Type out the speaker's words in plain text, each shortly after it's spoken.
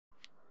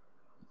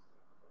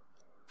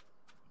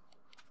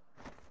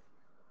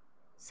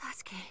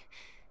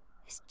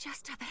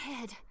just up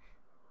ahead.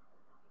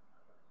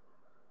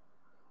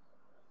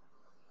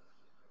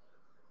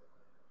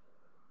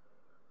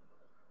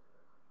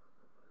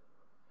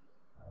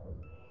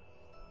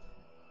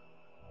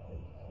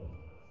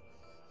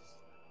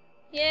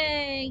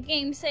 Yay,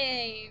 game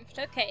saved.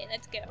 Okay,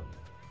 let's go.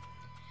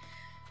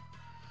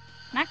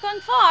 Not going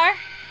far.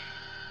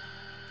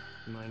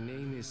 My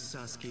name is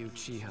Sasuke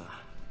Uchiha.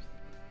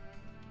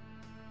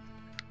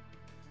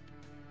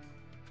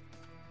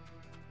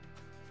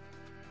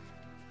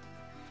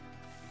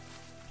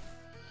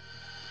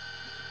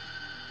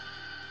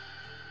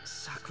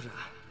 Sakura,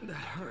 that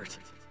hurt.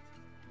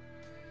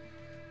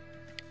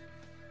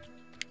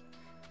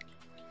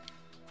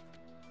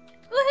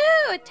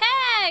 Woohoo! A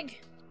tag!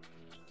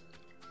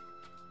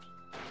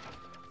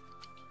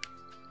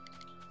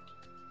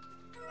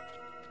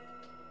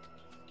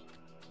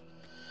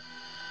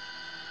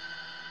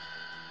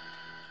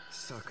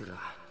 Sakura,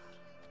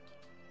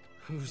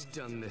 who's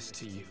done this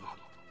to you?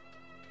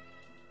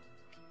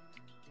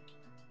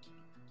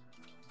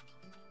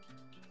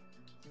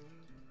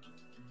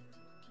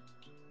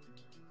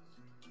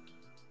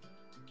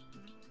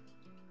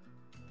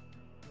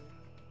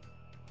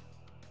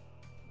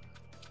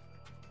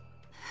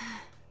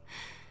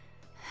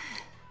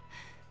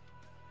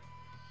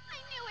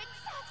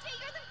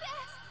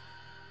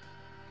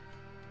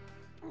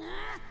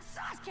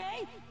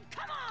 Sasuke,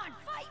 come on,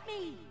 fight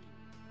me!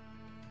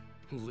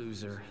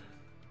 Loser.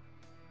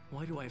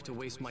 Why do I have to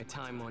waste my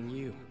time on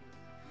you?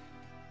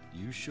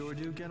 You sure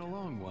do get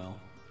along well.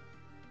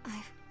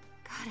 I've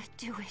gotta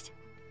do it.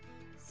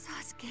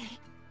 Sasuke.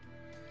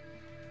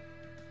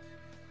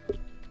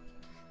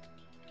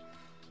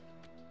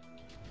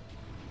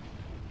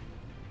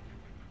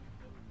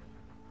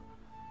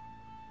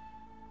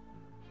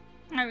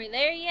 Are we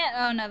there yet?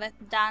 Oh no, that's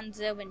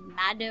Danzo and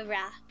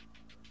Madara.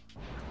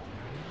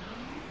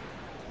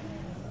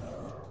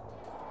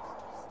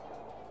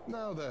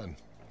 Now then,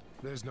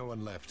 there's no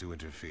one left to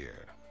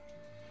interfere.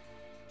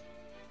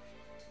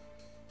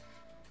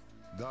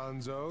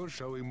 Danzo,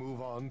 shall we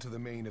move on to the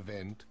main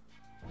event?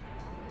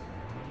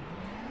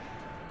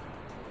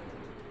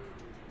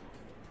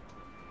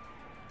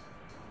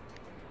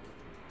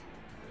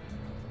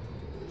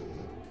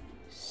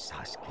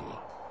 Sasuke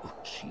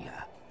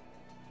Uchiha.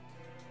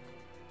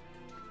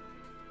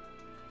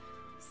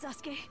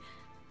 Sasuke.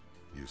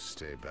 You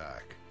stay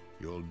back.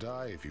 You'll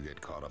die if you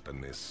get caught up in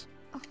this.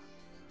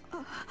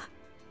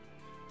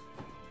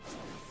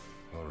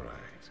 All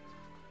right.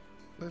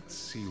 Let's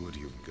see what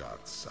you've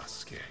got,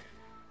 Sasuke.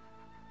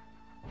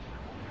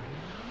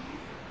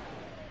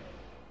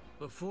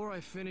 Before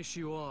I finish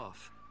you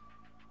off,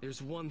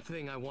 there's one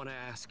thing I want to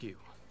ask you.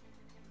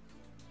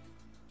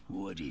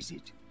 What is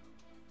it?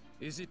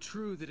 Is it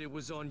true that it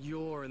was on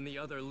your and the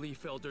other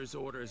Leaf Elders'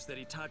 orders that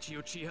Itachi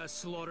Uchiha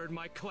slaughtered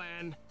my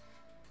clan?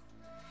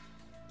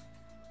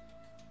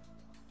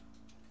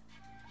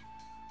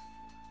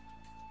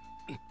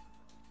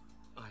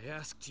 I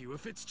asked you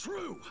if it's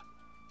true!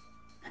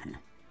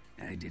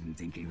 I didn't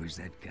think he was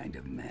that kind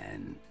of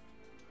man.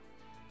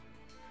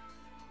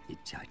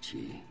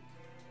 Itachi,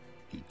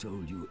 he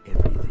told you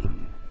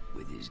everything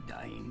with his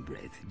dying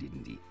breath,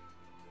 didn't he?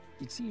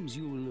 It seems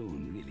you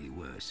alone really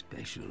were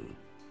special.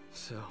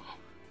 So,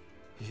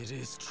 it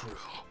is true.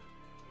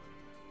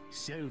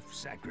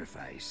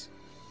 Self-sacrifice.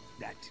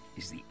 That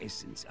is the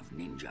essence of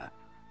ninja.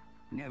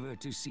 Never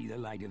to see the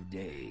light of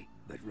day,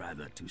 but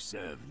rather to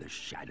serve the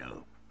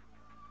shadow.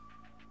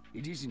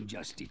 It isn't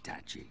just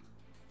Itachi.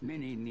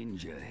 Many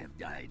ninja have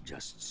died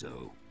just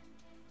so.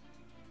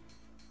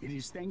 It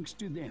is thanks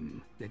to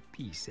them that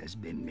peace has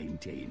been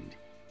maintained.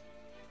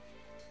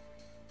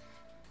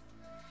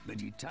 But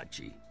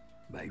Itachi,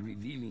 by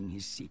revealing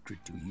his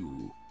secret to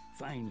you,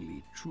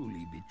 finally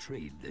truly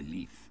betrayed the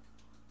Leaf.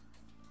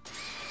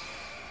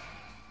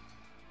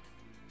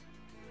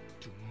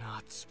 Do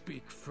not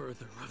speak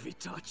further of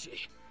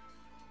Itachi.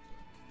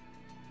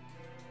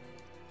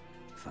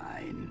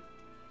 Fine.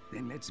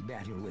 Then let's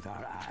battle with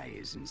our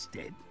eyes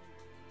instead.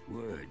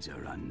 Words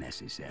are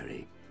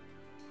unnecessary.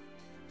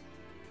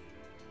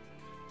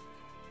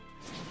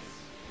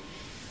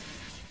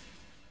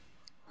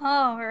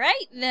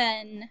 Alright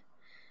then.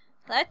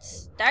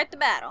 Let's start the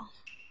battle.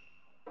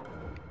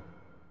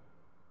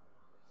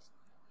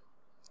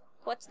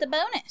 What's the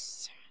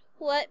bonus?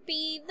 What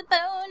be the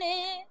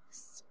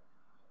bonus?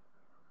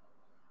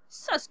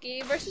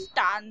 Sasuke versus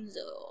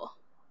Danzo.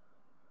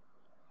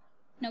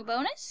 No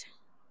bonus?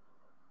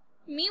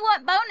 Me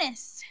want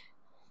bonus.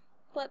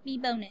 What be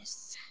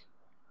bonus?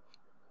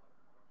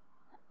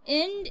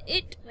 End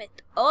it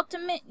with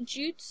ultimate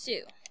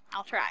jutsu.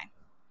 I'll try.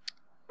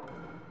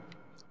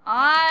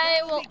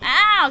 I will.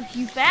 Ow,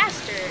 you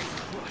bastard!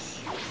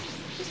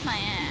 Kiss my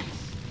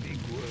ass. Big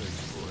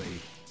words, boy.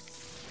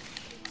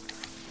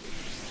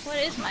 What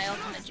is my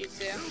ultimate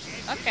jutsu?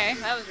 Okay,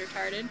 that was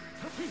retarded.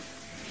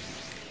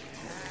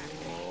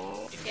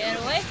 Get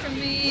away from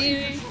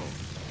me!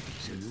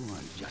 So you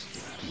want just a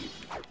kid?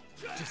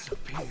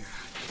 Disappear,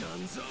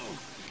 Danzo.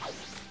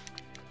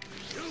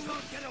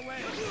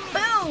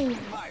 Boom!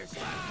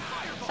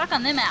 Suck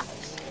on them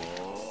apples.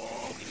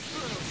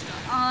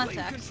 Oh,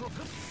 that sucks.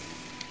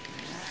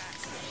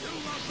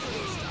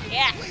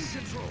 Yes!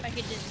 If I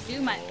could just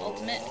do my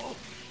ultimate.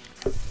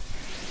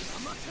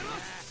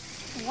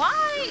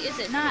 Why is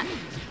it not?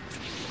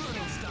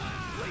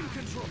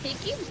 He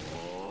keeps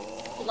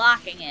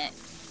blocking it.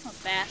 Oh,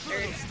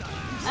 bastard.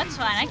 That's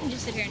fine, I can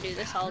just sit here and do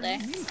this all day.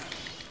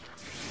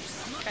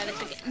 Try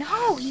this again.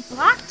 No, he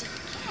blocked it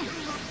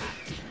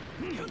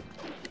again.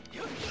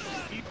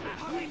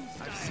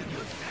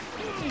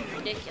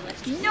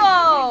 Ridiculous.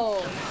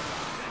 No!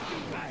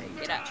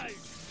 Get up.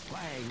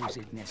 Why was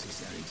it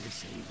necessary to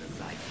save the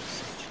life of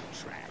such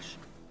trash?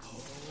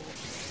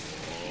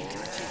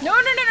 No,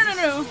 no, no, no, no,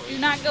 no! Do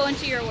not go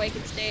into your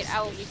awakened state.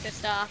 I will be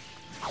pissed off.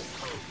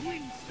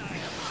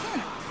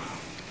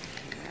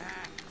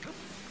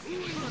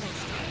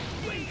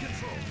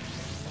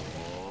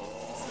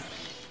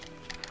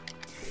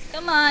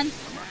 Come on.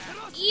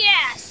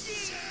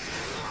 Yes!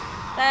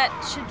 That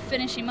should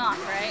finish him off,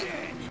 right?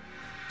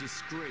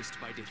 Disgraced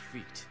by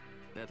defeat.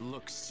 That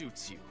look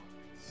suits you.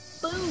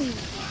 Boom!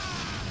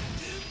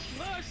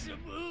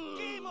 Impossible!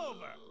 Game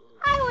over!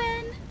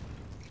 I win!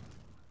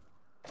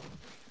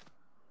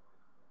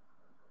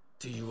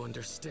 Do you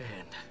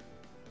understand?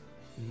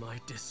 My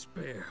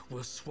despair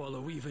will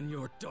swallow even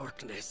your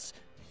darkness.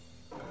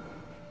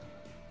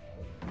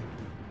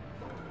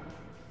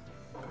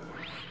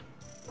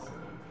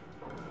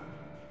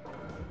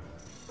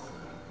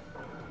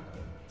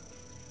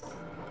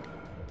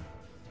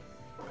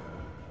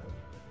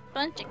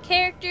 Bunch of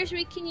characters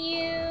we can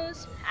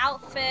use,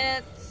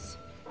 outfits,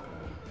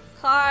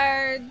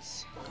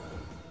 cards,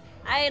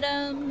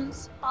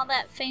 items, all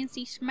that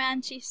fancy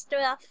schmancy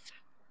stuff.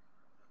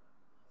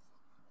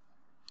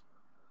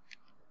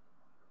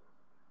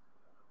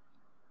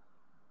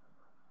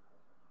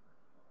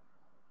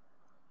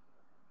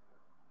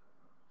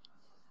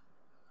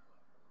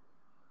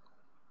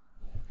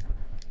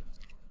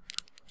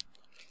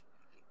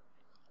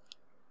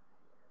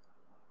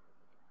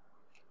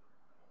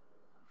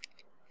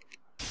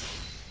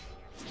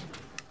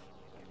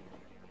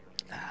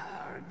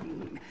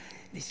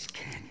 This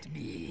can't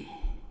be.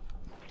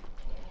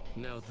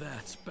 Now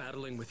that's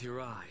battling with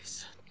your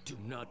eyes. Do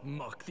not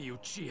mock the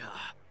Uchiha.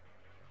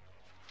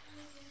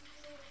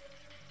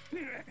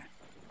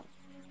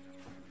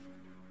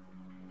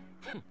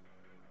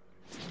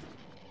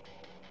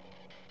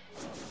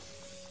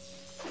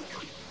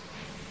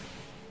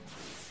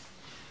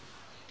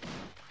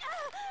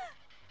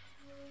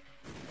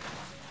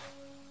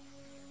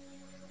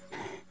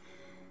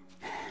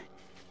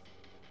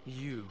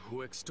 You,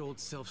 who extolled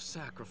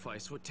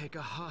self-sacrifice, would take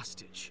a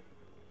hostage.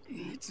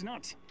 It's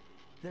not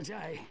that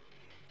I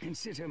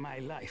consider my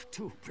life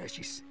too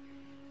precious.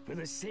 For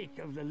the sake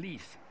of the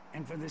leaf,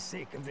 and for the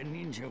sake of the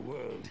ninja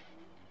world.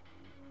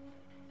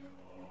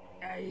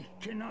 I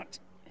cannot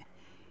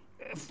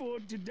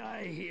afford to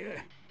die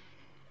here,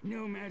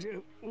 no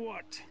matter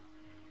what.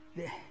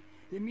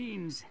 The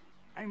means,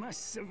 I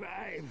must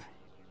survive.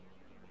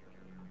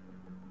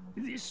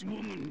 This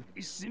woman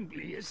is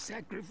simply a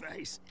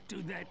sacrifice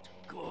to that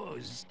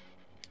cause.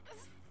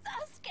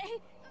 Sasuke!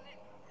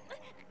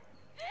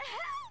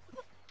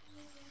 Help!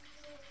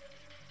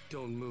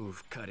 Don't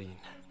move, Karin.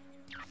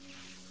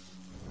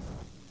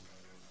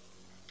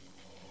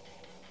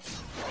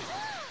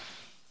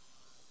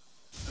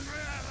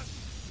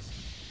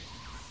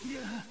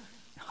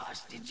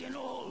 Hostage and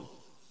all.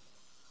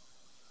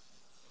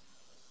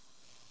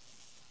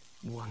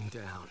 One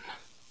down,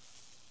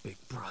 big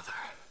brother.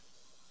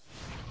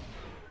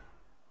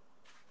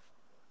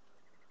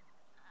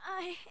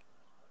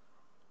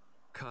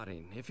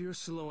 Karin, if you're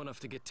slow enough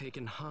to get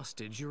taken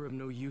hostage, you're of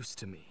no use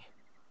to me.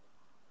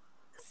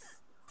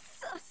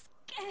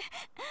 Sasuke...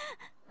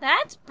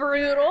 That's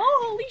brutal!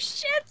 Holy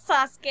shit,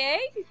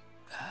 Sasuke!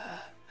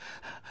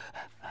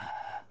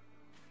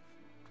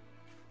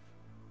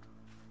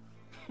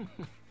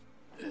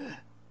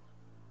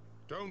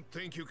 Don't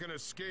think you can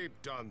escape,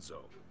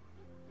 Danzo.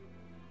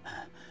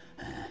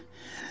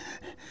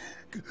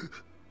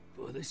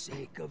 For the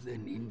sake of the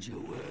ninja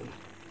world,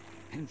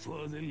 and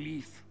for the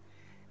leaf,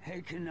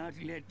 I cannot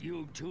let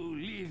you two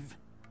live.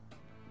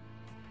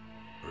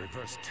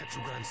 Reverse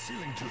Tetragram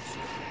sealing jutsu.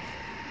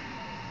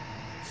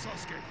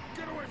 Sasuke,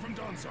 get away from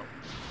Danzo!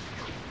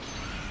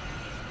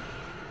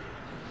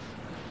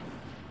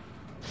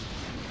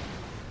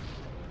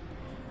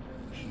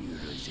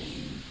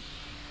 Hirozen.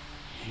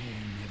 I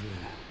never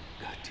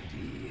got to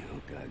be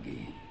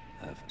Hokage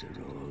after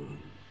all.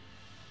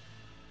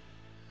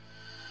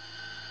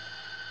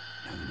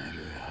 No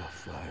matter how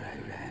far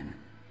I ran,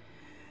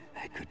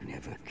 I could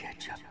never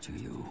catch up to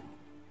you.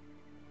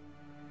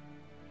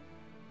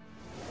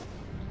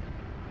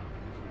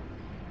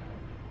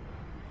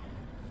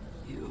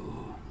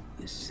 You,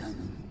 the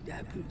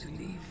sun-dappled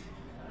leaf,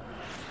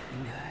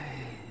 and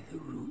I, the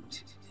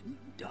root in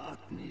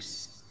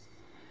darkness.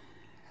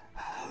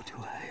 How do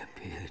I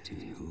appear to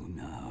you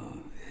now,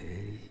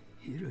 eh,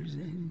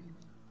 Hirozen?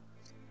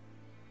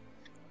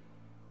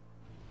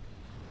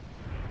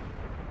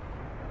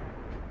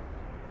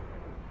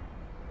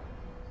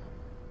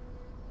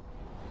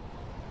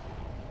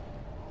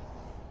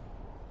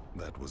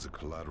 That was a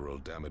collateral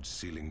damage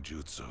sealing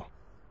jutsu.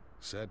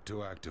 Set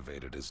to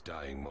activate at his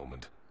dying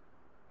moment.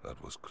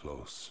 That was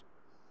close.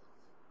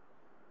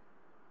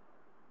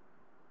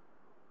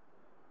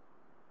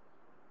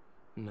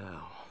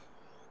 Now,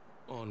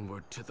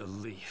 onward to the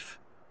leaf.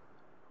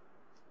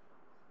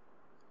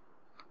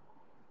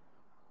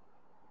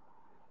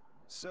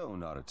 So,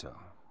 Naruto,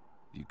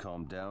 you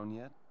calmed down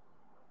yet?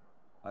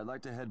 I'd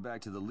like to head back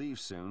to the leaf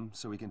soon,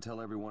 so we can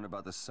tell everyone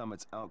about the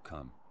summit's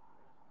outcome.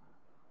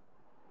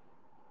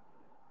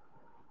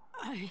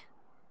 If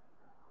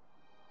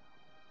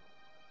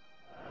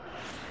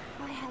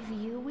I have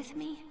you with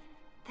me,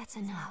 that's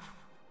enough.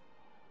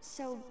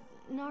 So,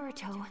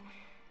 Naruto,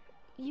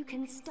 you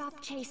can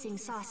stop chasing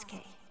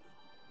Sasuke.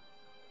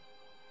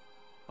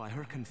 By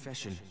her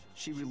confession,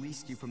 she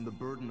released you from the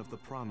burden of the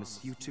promise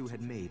you two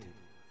had made.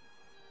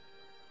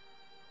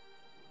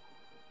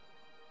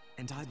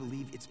 And I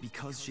believe it's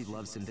because she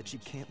loves him that she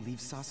can't leave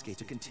Sasuke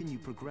to continue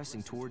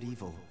progressing toward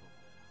evil.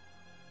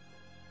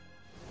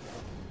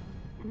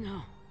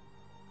 No.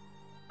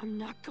 I'm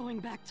not going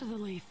back to the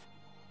leaf.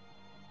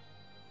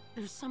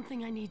 There's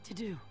something I need to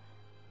do.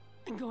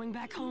 And going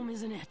back home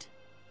isn't it.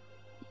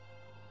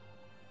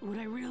 What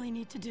I really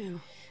need to do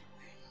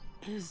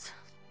is...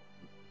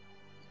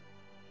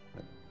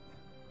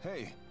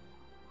 Hey,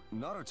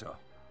 Naruto.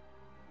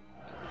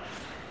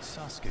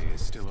 Sasuke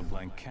is still a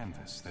blank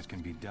canvas that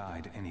can be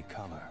dyed any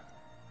color.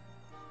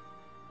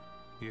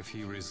 If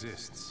he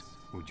resists,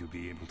 would you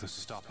be able to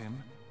stop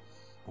him?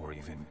 Or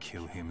even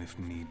kill him if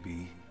need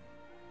be?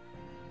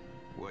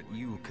 What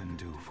you can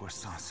do for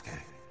Sasuke.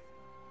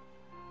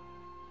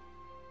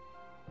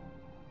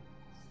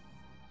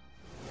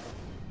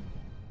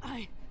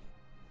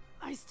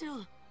 I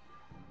still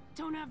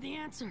don't have the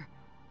answer.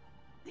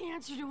 The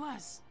answer to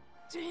us.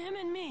 To him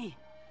and me.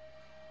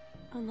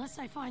 Unless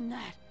I find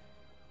that,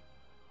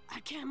 I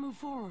can't move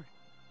forward.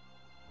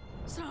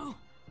 So,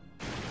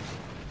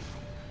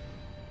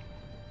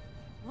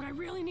 what I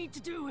really need to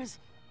do is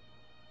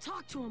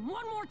talk to him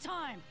one more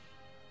time.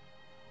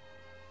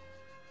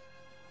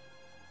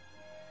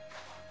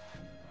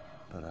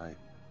 But I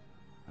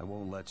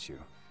won't let you.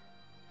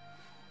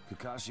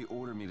 Kakashi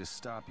ordered me to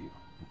stop you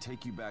and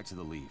take you back to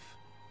the leaf.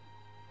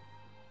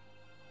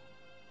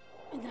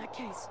 In that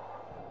case,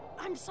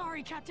 I'm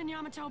sorry, Captain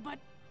Yamato, but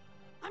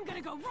I'm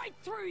gonna go right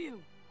through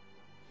you!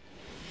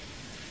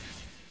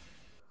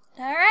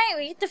 Alright,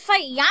 we get to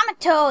fight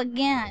Yamato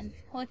again.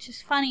 Which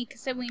is funny,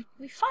 because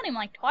we fought him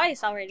like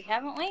twice already,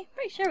 haven't we?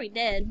 Pretty sure we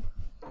did.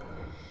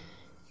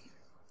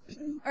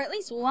 Or at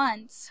least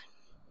once.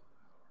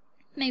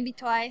 Maybe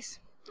twice.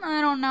 I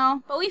don't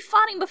know. But we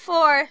fought him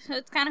before, so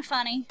it's kind of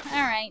funny.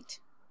 Alright.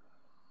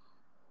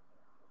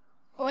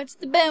 What's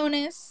the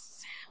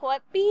bonus?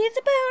 What be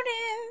the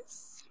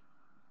bonus?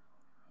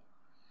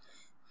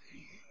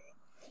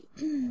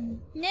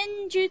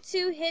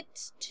 Ninjutsu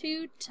hits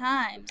 2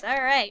 times.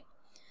 Alright.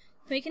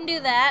 We can do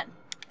that.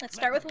 Let's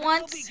start with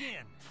once.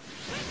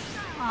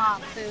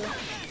 Aw, poo.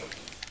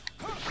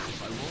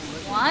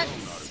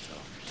 Once.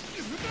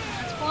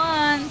 That's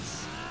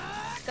once.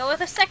 Let's go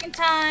with a second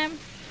time.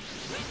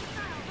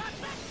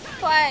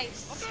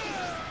 Twice.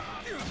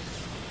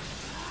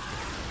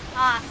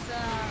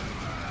 Awesome.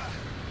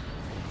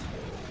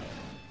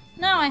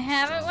 No, I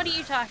haven't. What are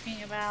you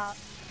talking about?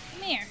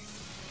 Come here.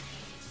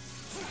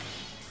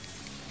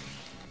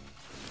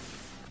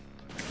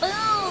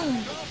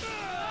 Boom!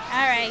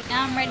 Alright,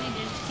 now I'm ready to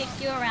just kick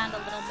you around a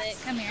little bit.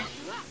 Come here.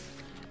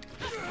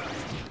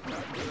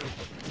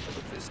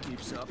 If this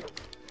keeps up.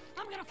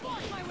 I'm gonna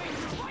force my way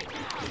through right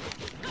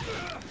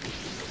now!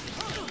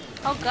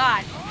 Oh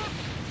god.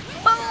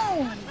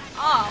 Boom!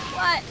 Oh,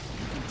 what?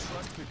 You can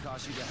trust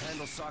Kakashi to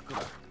handle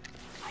Sakura.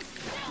 I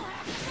still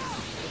have to go!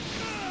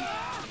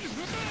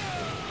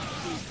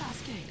 See,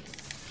 Sasuke,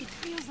 it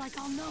feels like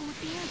I'll know what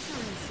the answer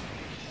is.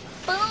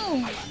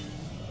 Boom!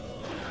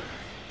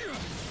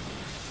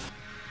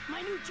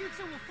 My new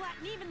jutsu will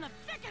flatten even the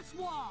thickest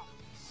wall!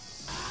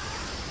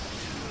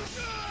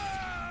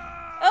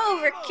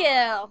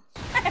 Overkill!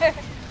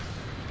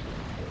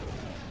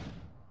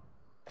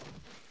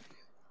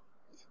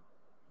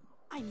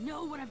 I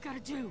know what I've got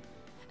to do,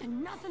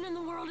 and nothing in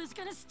the world is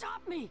gonna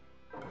stop me!